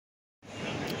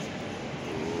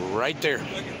right there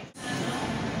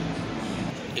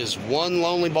is one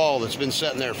lonely ball that's been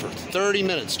sitting there for 30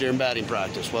 minutes during batting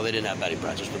practice. Well, they didn't have batting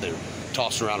practice, but they were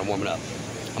tossing around and warming up.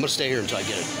 I'm going to stay here until I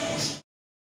get it.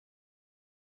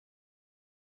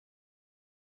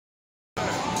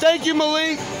 Thank you,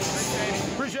 Malik.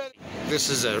 Appreciate it. This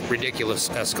is a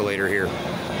ridiculous escalator here.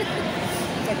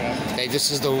 Hey, this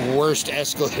is the worst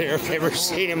escalator I've ever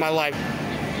seen in my life.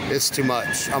 It's too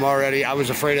much. I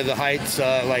was afraid of the heights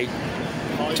like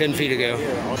 10 feet ago.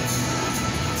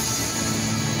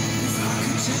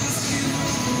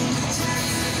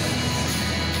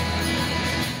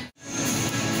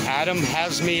 Adam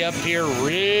has me up here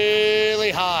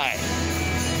really high.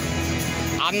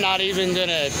 I'm not even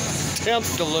gonna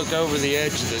attempt to look over the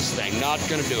edge of this thing. Not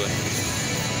gonna do it.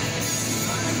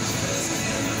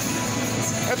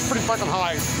 That's pretty fucking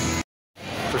high.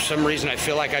 For some reason, I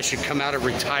feel like I should come out of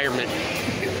retirement.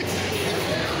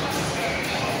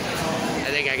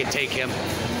 I think I can take him.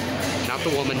 Not the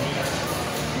woman.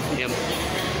 Him.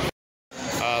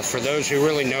 For those who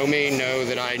really know me, know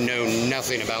that I know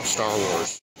nothing about Star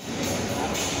Wars.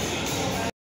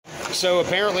 So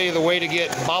apparently the way to get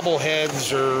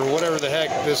bobbleheads or whatever the heck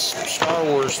this Star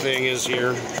Wars thing is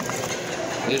here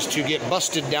is to get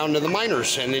busted down to the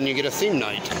minors, and then you get a theme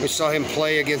night. We saw him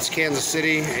play against Kansas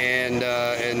City,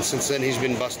 and since then he's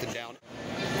been busted down.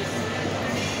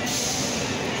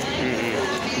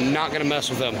 Not gonna mess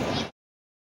with him.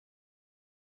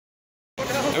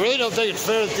 I really don't think it's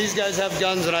fair that these guys have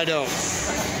guns and I don't.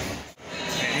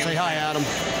 Say hi, Adam.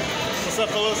 What's up,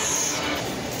 fellas?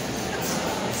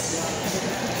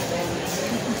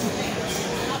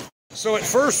 So at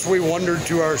first we wondered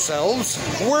to ourselves,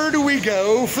 where do we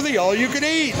go for the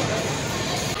all-you-can-eat?